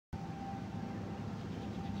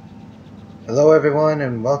Hello everyone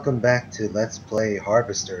and welcome back to Let's Play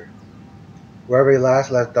Harvester. Where we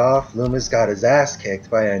last left off, Loomis got his ass kicked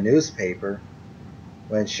by a newspaper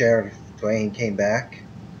when Sheriff Dwayne came back.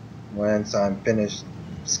 Once I'm finished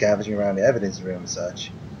scavenging around the evidence room and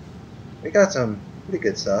such. We got some pretty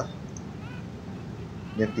good stuff.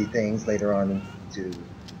 Nifty things later on to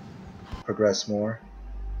progress more.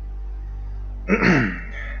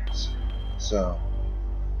 So,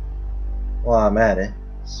 while I'm at it,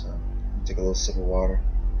 take a little sip of water.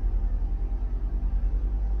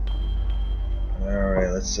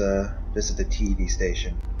 Alright, let's visit the TV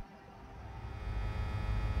station.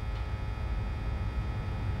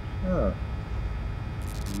 Huh.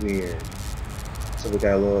 Weird. So we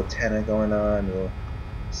got a little antenna going on, a little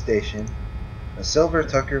station. A silver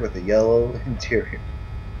Tucker with a yellow interior.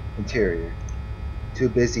 Too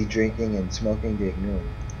busy drinking and smoking to ignore.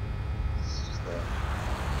 It's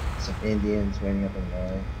just some Indians waiting up in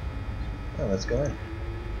line. Oh, let's go in.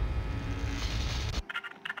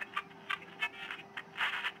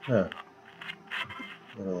 Huh.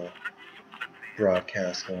 Little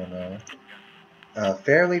broadcast going on. A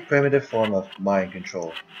fairly primitive form of mind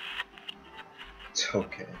control. It's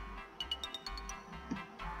okay.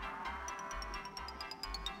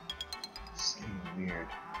 It's getting weird.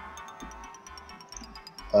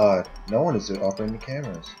 No one is operating the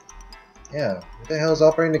cameras. Yeah, what the hell is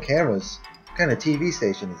operating the cameras? What kind of TV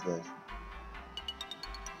station is this?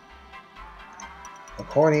 A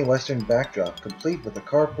corny western backdrop, complete with a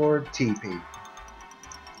cardboard teepee.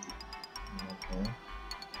 Okay.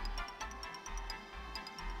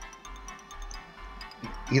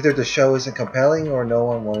 Either the show isn't compelling or no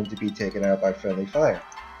one wanted to be taken out by friendly fire.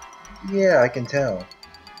 Yeah, I can tell.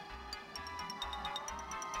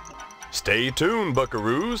 Stay tuned,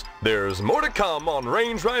 buckaroos. There's more to come on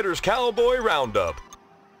Range Riders Cowboy Roundup.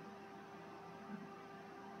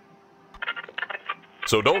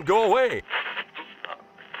 So don't go away.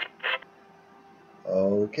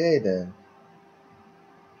 Okay then.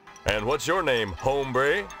 And what's your name,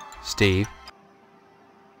 hombre? Steve.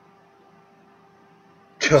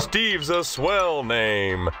 Steve's a swell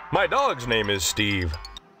name. My dog's name is Steve.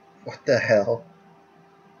 What the hell?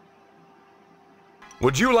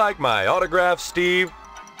 Would you like my autograph, Steve?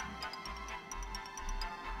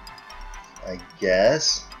 I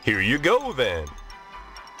guess. Here you go then.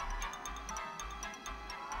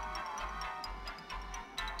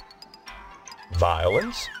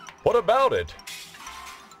 Violence? What about it?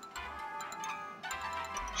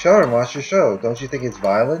 Show and watch your show. Don't you think it's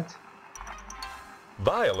violent?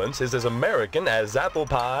 Violence is as American as apple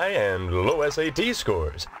pie and low SAT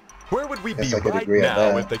scores. Where would we be right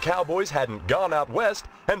now if the Cowboys hadn't gone out west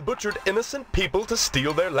and butchered innocent people to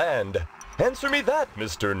steal their land? Answer me that,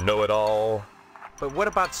 Mr. Know-It-All. But what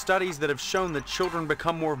about studies that have shown that children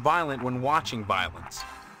become more violent when watching violence?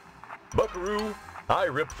 Buckaroo, I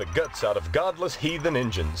rip the guts out of godless heathen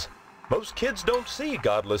Injuns. Most kids don't see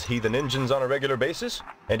godless heathen Injuns on a regular basis,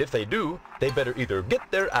 and if they do, they better either get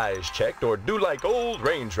their eyes checked or do like old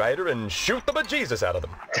Range Rider and shoot the bejesus out of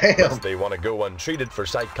them. Damn. Unless they want to go untreated for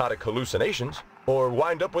psychotic hallucinations, or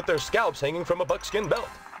wind up with their scalps hanging from a buckskin belt.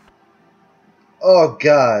 Oh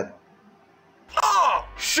god. Oh,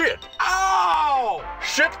 shit! Ow!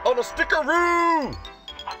 Shit on a stickaroo!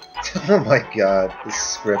 Oh my god, the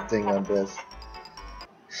scripting on this.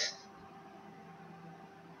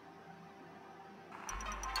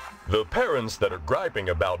 The parents that are griping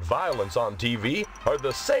about violence on TV are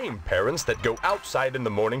the same parents that go outside in the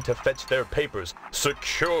morning to fetch their papers,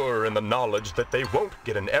 secure in the knowledge that they won't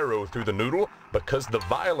get an arrow through the noodle because the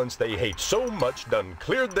violence they hate so much done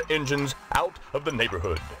cleared the Injuns out of the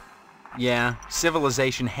neighborhood. Yeah,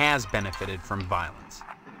 civilization has benefited from violence.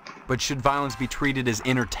 But should violence be treated as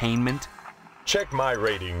entertainment? Check my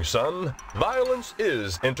rating, son. Violence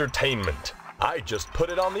is entertainment. I just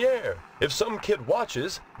put it on the air. If some kid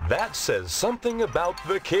watches, that says something about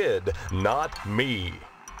the kid, not me.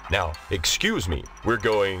 Now, excuse me, we're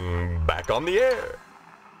going back on the air.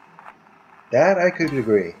 That I could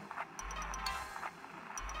agree.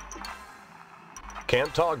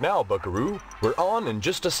 Can't talk now, buckaroo. We're on in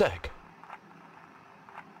just a sec.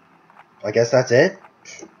 I guess that's it.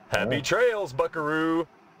 Happy trails, buckaroo.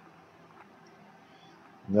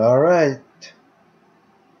 Alright.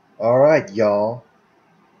 Alright, y'all.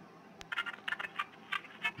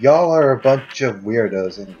 Y'all are a bunch of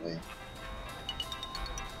weirdos anyway.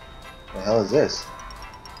 The hell is this?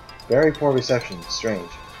 Very poor reception.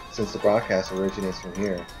 Strange, since the broadcast originates from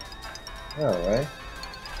here. Alright.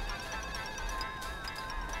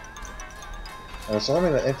 An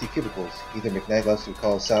assortment of empty cubicles. Either McKnight loves to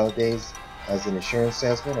call salad days as an insurance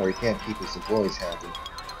salesman, or he can't keep his employees happy.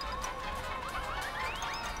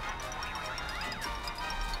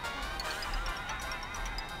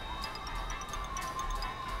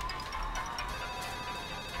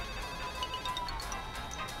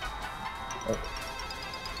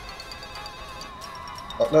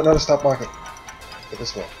 Oh, no, no, stop marking. Go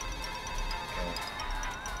this way.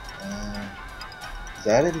 Okay. Is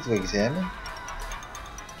that it to examine?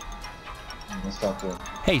 Let's talk to him.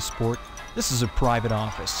 Hey, Sport. This is a private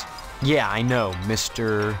office. Yeah, I know,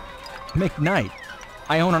 Mr. McKnight.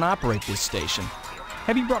 I own and operate this station.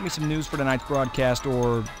 Have you brought me some news for tonight's broadcast,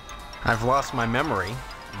 or... I've lost my memory.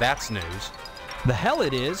 That's news. The hell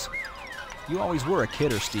it is! You always were a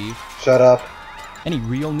kidder, Steve. Shut up. Any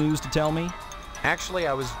real news to tell me? Actually,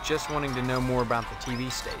 I was just wanting to know more about the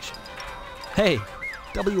TV station. Hey,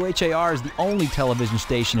 WHAR is the only television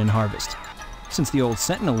station in Harvest. Since the old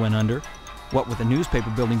Sentinel went under, what with the newspaper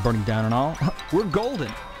building burning down and all, we're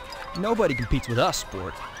golden. Nobody competes with us,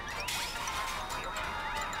 Sport.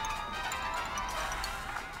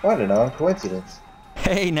 What an odd coincidence.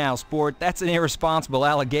 Hey now, Sport, that's an irresponsible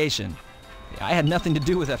allegation. I had nothing to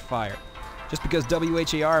do with that fire. Just because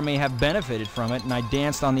WHAR may have benefited from it and I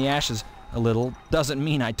danced on the ashes a little doesn't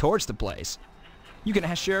mean I torched the place. You can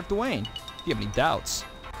ask Sheriff Dwayne if you have any doubts.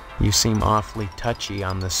 You seem awfully touchy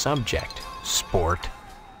on the subject, Sport.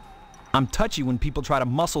 I'm touchy when people try to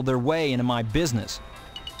muscle their way into my business.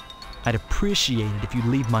 I'd appreciate it if you'd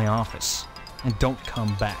leave my office and don't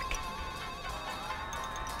come back.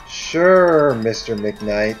 Sure, Mr.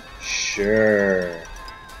 McKnight. Sure.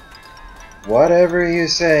 Whatever you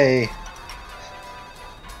say,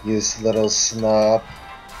 you little snob.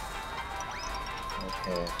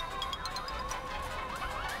 Okay.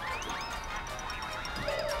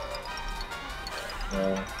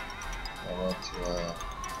 No, I want to,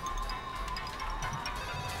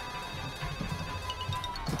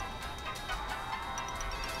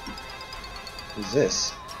 Who's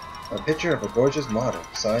this? A picture of a gorgeous model,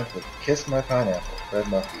 signed with "Kiss My Pineapple," Fred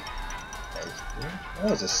Muffy.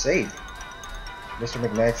 Oh, it's a safe. Mr.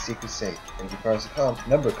 McKnight's secret safe. It requires a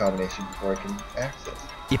number combination before I can access.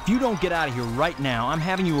 If you don't get out of here right now, I'm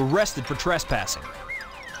having you arrested for trespassing.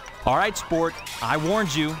 All right, Sport, I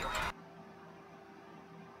warned you.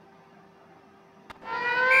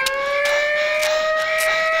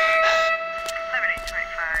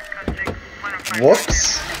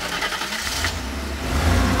 Whoops!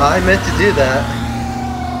 I meant to do that.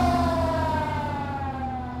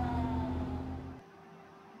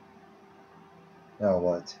 Now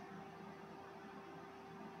what?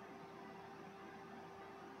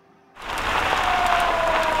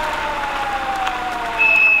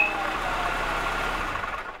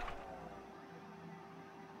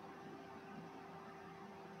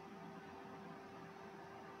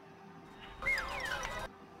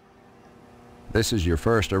 This is your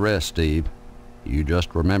first arrest, Steve. You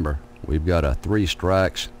just remember, we've got a 3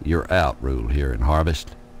 strikes, you're out rule here in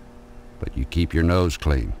Harvest. But you keep your nose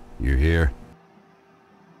clean. You hear?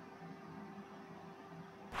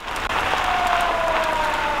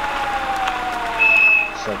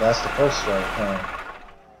 So that's the first strike, huh?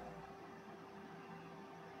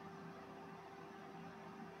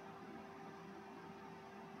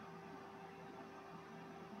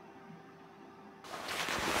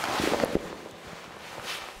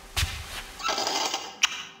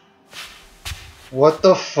 What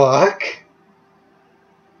the fuck?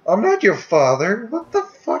 I'm not your father. What the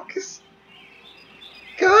fuck is...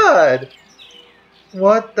 God!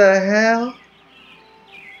 What the hell?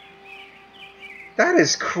 That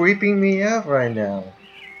is creeping me out right now.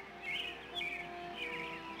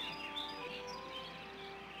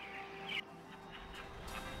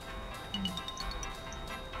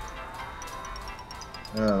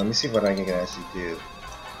 Let me see what I can actually do.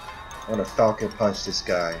 I want to Falcon punch this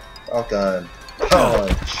guy. Falcon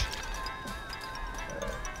punch!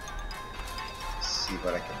 Let's see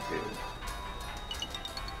what I can do.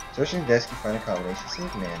 Searching the desk, you find a combination.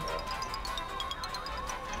 Save manual.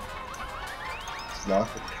 It's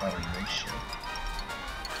locked with combination.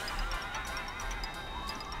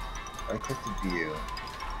 I click the view.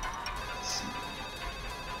 Let's see.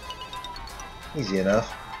 Easy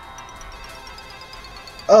enough.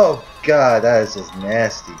 Oh god, that is just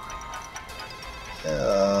nasty.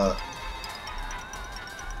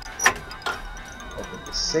 Open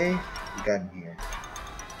the safe. We got in here.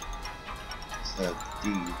 It's the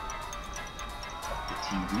deed of the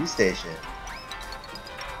TV station.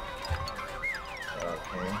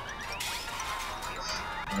 Okay.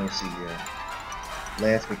 Let's see here.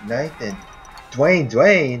 Lance McKnight and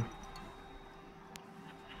Dwayne.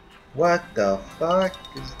 What the fuck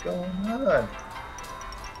is going on?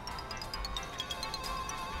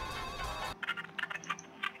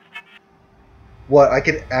 What, I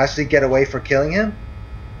could actually get away for killing him?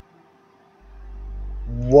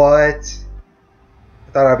 What?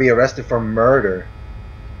 I thought I'd be arrested for murder.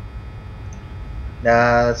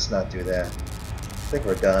 Nah, let's not do that. I think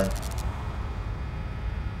we're done.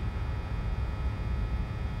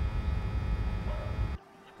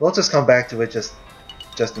 We'll just come back to it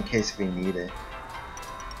just in case we need it.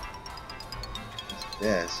 What's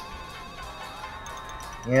this?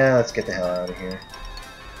 Yeah, let's get the hell out of here.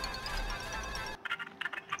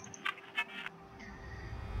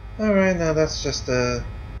 Alright, now that's just a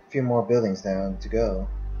few more buildings down to go.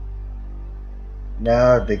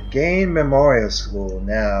 Now, the Gain Memorial School.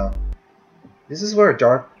 Now, this is where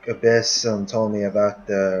Dark Abyss told me about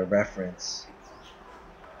the reference.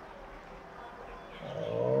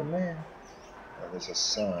 Oh man. Oh, there's a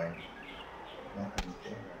sign. Nothing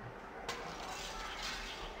there.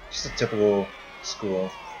 Just a typical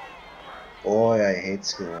school. Boy, I hate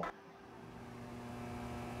school.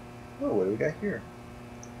 Oh, what do we got here?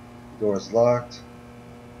 The door is locked.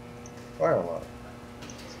 Fire alarm.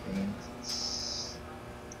 This means it's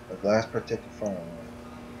a glass protected fire alarm.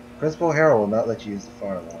 Principal Harold will not let you use the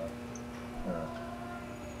fire alarm.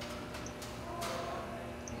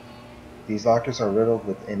 These lockers are riddled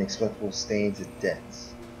with inexplicable stains and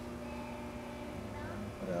dents.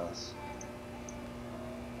 What else?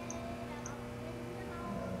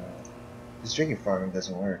 This drinking fountain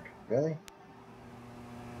doesn't work. Really?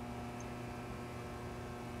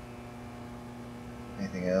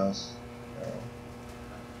 Anything else? No.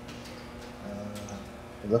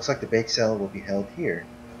 It looks like the bake sale will be held here,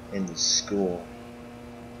 in the school.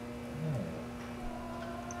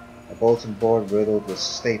 A bulletin board riddled with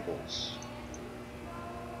staples.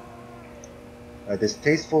 A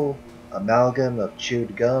distasteful amalgam of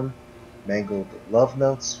chewed gum, mangled love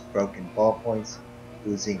notes, broken ballpoints,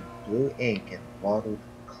 oozing blue ink, and mottled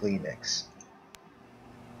Kleenex.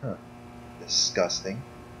 Huh. Disgusting.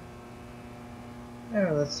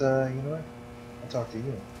 Yeah, let's, you know what? I'll talk to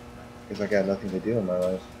you. Because I got nothing to do in my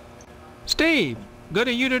life. Steve, good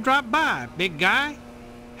of you to drop by, big guy.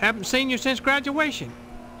 Haven't seen you since graduation.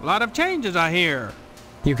 A lot of changes, I hear.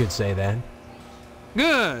 You could say that.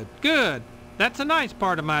 Good, good. That's a nice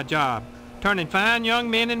part of my job. Turning fine young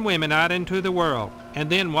men and women out into the world, and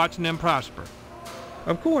then watching them prosper.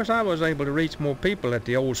 Of course, I was able to reach more people at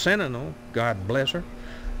the old Sentinel, God bless her.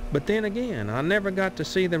 But then again, I never got to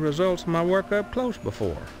see the results of my work up close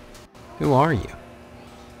before. Who are you?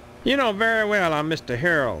 You know very well I'm Mr.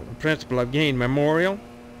 Harold, the principal of Gain Memorial.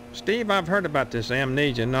 Steve, I've heard about this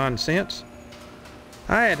amnesia nonsense.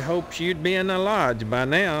 I had hoped you'd be in the lodge by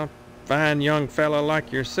now, fine young fellow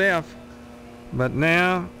like yourself. But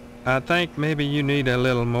now, I think maybe you need a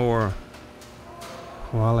little more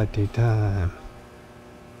quality time.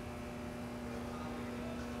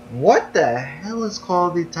 What the hell is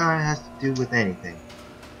quality time has to do with anything?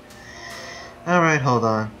 Alright, hold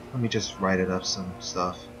on. Let me just write it up some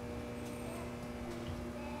stuff.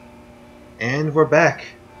 And we're back.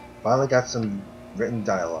 Finally got some written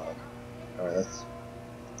dialogue. Alright, let's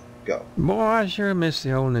go. Boy, I sure miss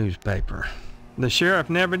the old newspaper. The sheriff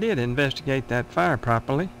never did investigate that fire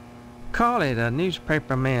properly. Call it a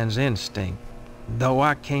newspaper man's instinct. Though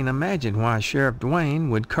I can't imagine why Sheriff Dwayne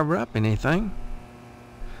would cover up anything.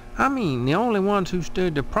 I mean, the only ones who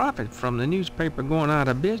stood to profit from the newspaper going out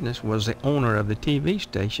of business was the owner of the TV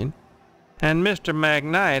station, and Mr.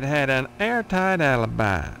 McKnight had an airtight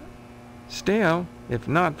alibi. Still, if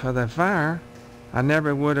not for the fire, I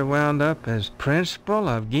never would have wound up as principal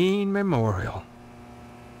of Gain Memorial.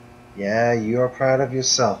 Yeah, you are proud of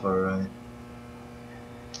yourself, alright.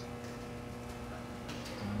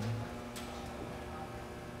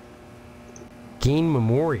 Gain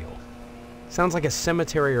Memorial. Sounds like a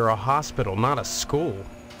cemetery or a hospital, not a school.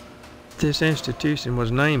 This institution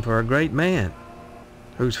was named for a great man,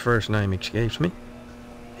 whose first name escapes me.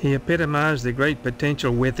 He epitomized the great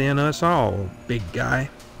potential within us all, big guy.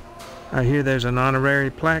 I hear there's an honorary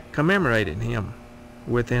plaque commemorating him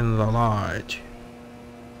within the lodge.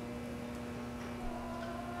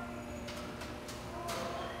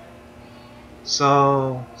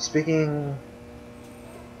 So, speaking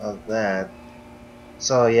of that,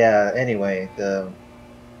 so yeah, anyway,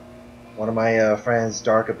 one of my friends,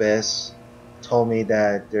 Dark Abyss, told me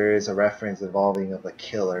that there is a reference involving of a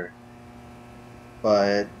killer,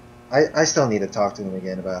 but I still need to talk to him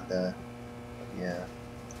again about that. Yeah.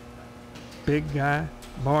 Big guy,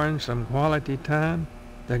 borrowing some quality time.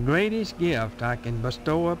 The greatest gift I can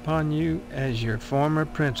bestow upon you as your former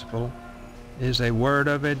principal is a word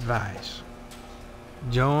of advice.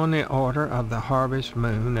 Join the Order of the Harvest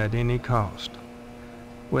Moon at any cost.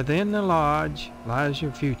 Within the lodge lies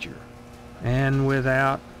your future, and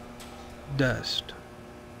without, dust.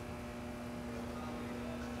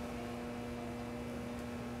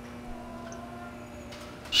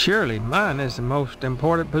 Surely mine is the most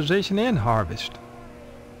important position in Harvest.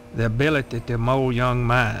 The ability to mold young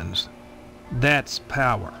minds. That's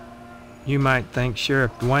power. You might think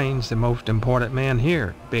Sheriff Dwayne's the most important man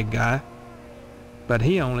here, big guy. But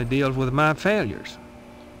he only deals with my failures.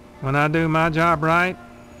 When I do my job right,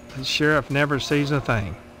 the sheriff never sees a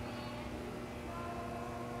thing.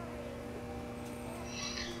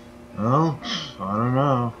 Well, I don't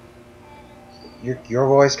know. Your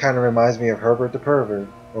voice kind of reminds me of Herbert the Pervert.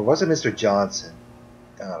 Or was it Mr. Johnson?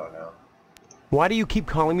 I don't know. Why do you keep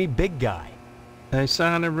calling me big guy? A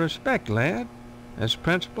sign of respect, lad. As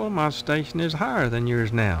principal, my station is higher than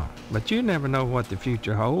yours now, but you never know what the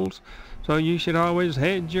future holds, so you should always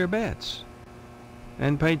hedge your bets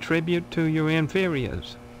and pay tribute to your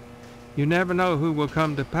inferiors. You never know who will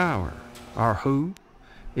come to power, or who,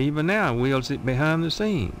 even now, wields it behind the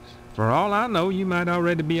scenes. For all I know, you might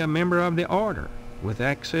already be a member of the Order, with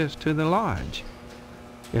access to the Lodge.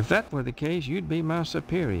 If that were the case, you'd be my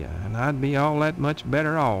superior, and I'd be all that much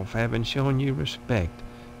better off having shown you respect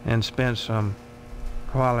and spent some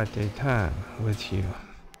quality time with you.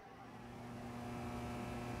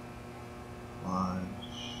 Lodge.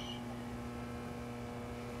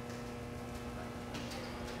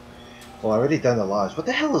 Well, I already done the lodge. What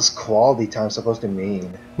the hell is quality time supposed to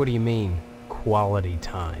mean? What do you mean, quality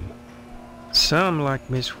time? Some, like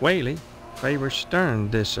Miss Whaley, favor stern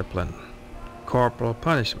discipline, corporal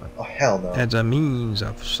punishment, Oh, hell no. as a means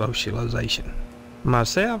of socialization.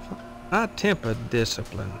 Myself, I temper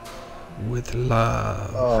discipline with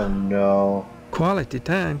love. Oh, no. Quality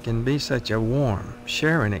time can be such a warm,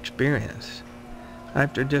 sharing experience.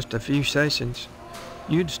 After just a few sessions,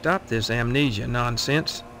 you'd stop this amnesia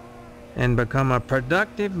nonsense and become a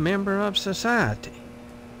productive member of society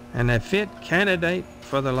and a fit candidate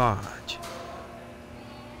for the lodge.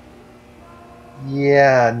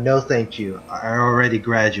 Yeah, no thank you. I already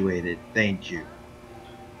graduated. Thank you.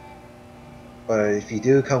 But if you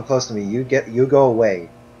do come close to me, you go away.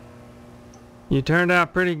 You turned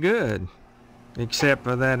out pretty good, except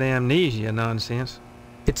for that amnesia nonsense.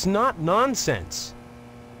 It's not nonsense.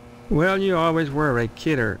 Well, you always were a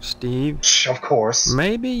kidder, Steve. Of course.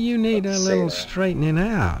 Maybe you need a Don't say little that. straightening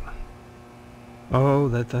out. Oh,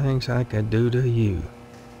 the things I could do to you.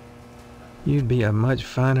 You'd be a much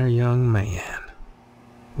finer young man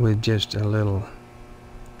with just a little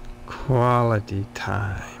quality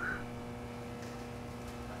time.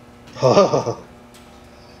 Oh,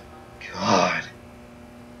 God.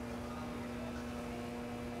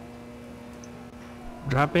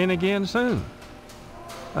 Drop in again soon.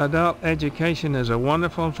 Adult education is a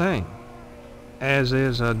wonderful thing, as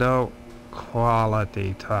is adult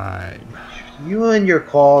quality time. You and your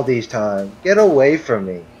quality time. Get away from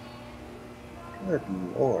me. Good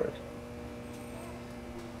Lord.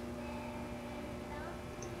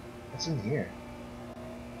 What's in here?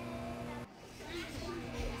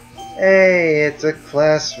 Hey, it's a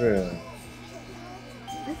classroom.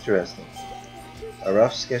 Interesting. A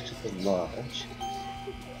rough sketch of the lodge.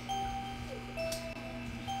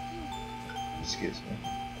 Excuse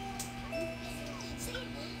me.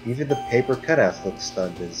 Even the paper cutouts look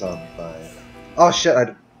stunned and zombified. Oh shit,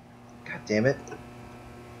 God damn it.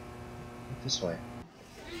 This way.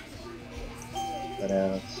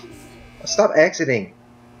 Cutouts. Oh, stop exiting!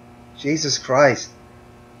 Jesus Christ.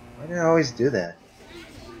 Why do I always do that?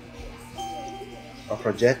 A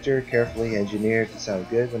projector carefully engineered to sound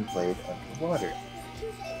good when played underwater.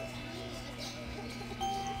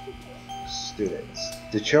 Students.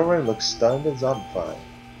 The children look stunned and zombified.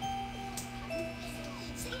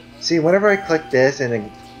 See, whenever I click this and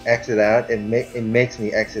then exit out, it makes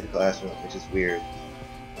me exit the classroom, which is weird.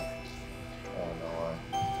 I don't know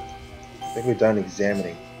why. I think we're done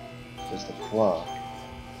examining. There's the clock.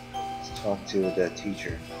 Let's talk to the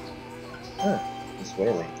teacher. Huh, Miss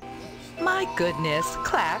Whaley. My goodness,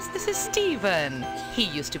 class, this is Stephen. He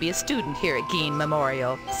used to be a student here at Gein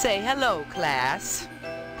Memorial. Say hello, class.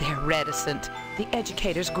 They're reticent. The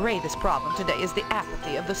educator's greatest problem today is the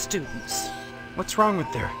apathy of the students. What's wrong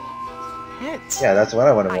with their heads? Yeah, that's what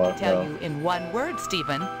I want to I know. can tell you in one word,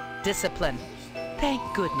 Stephen. Discipline. Thank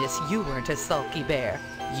goodness you weren't a sulky bear.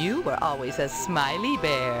 You were always a smiley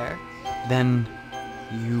bear. Then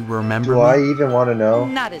you remember Do me? I even want to know?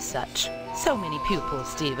 Not as such. So many pupils,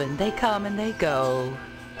 Stephen. They come and they go.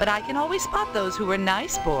 But I can always spot those who were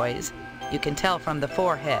nice boys. You can tell from the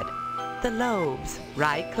forehead. The lobes,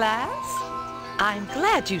 right, class? I'm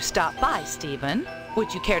glad you stopped by, Stephen.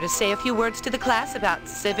 Would you care to say a few words to the class about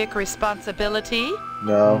civic responsibility?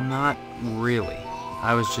 No. Not really.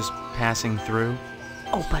 I was just passing through.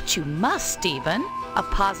 Oh, but you must, Stephen. A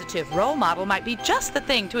positive role model might be just the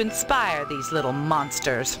thing to inspire these little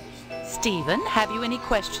monsters. Stephen, have you any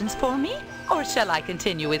questions for me? Or shall I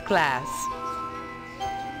continue with class?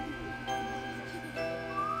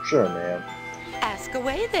 Sure, ma'am. Ask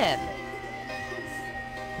away then.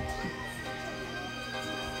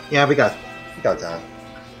 Yeah, we got time.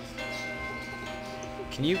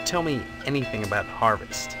 Can you tell me anything about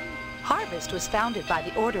Harvest? Harvest was founded by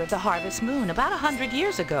the Order of the Harvest Moon about 100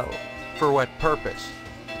 years ago. For what purpose?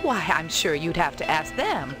 Why, I'm sure you'd have to ask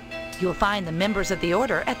them. You'll find the members of the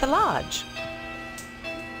Order at the lodge.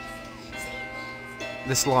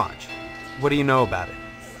 This lodge, what do you know about it?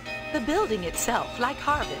 The building itself, like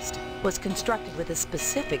Harvest, was constructed with a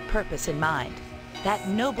specific purpose in mind. That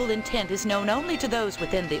noble intent is known only to those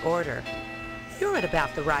within the Order. You're at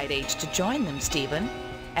about the right age to join them, Stephen,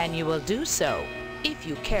 and you will do so if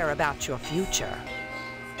you care about your future.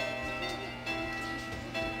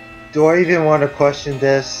 Do I even want to question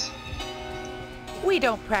this? We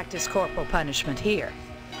don't practice corporal punishment here.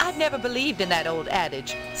 I've never believed in that old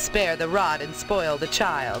adage, spare the rod and spoil the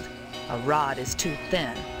child. A rod is too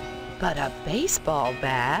thin, but a baseball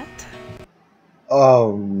bat?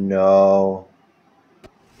 Oh no.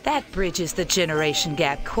 That bridges the generation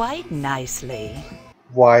gap quite nicely.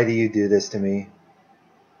 Why do you do this to me?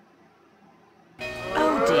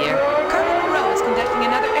 Oh dear, Colonel Monroe is conducting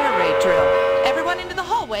another air raid drill. Everyone into the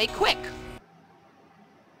hallway, quick!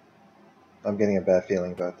 I'm getting a bad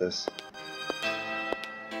feeling about this.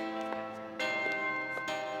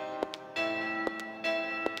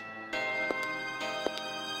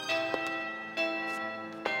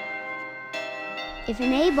 If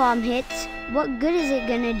an A-bomb hits, what good is it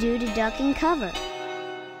gonna do to duck and cover?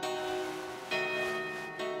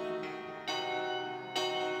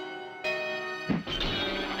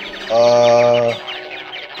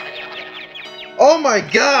 Oh my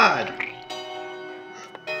god!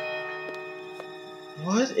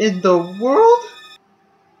 What in the world?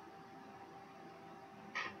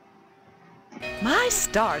 My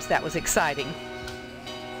stars, that was exciting.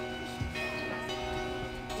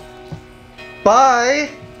 Bye!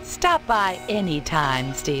 Stop by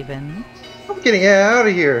anytime, Stephen. I'm getting out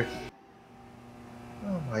of here.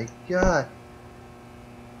 Oh my god.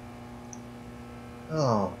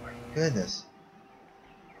 Oh my goodness.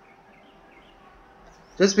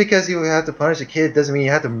 Just because you have to punish a kid doesn't mean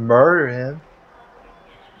you have to murder him.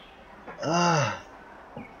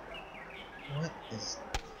 What is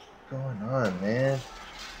going on, man?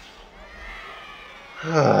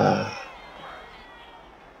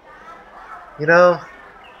 You know,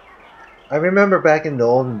 I remember back in the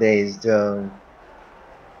olden days,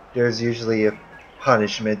 there's usually a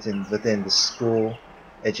punishment within the school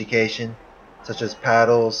education, such as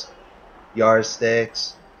paddles,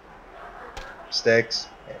 yardsticks, sticks,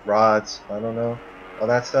 rods, I don't know, all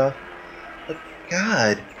that stuff. But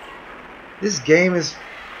God, this game is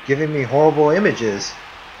giving me horrible images.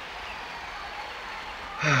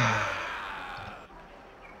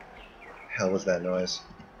 Hell was that noise?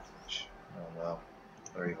 I don't know.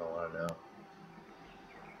 I don't even want to know.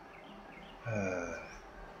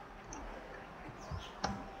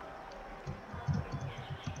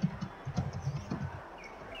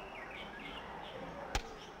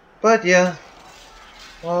 But yeah,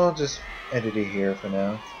 I'll just edit it here for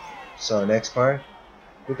now. So next part,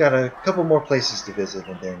 we got a couple more places to visit,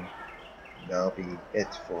 and then that'll be it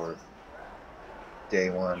for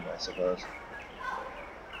day one, I suppose.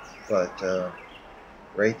 But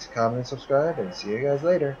rate, comment, and subscribe, and see you guys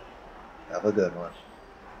later. Have a good one.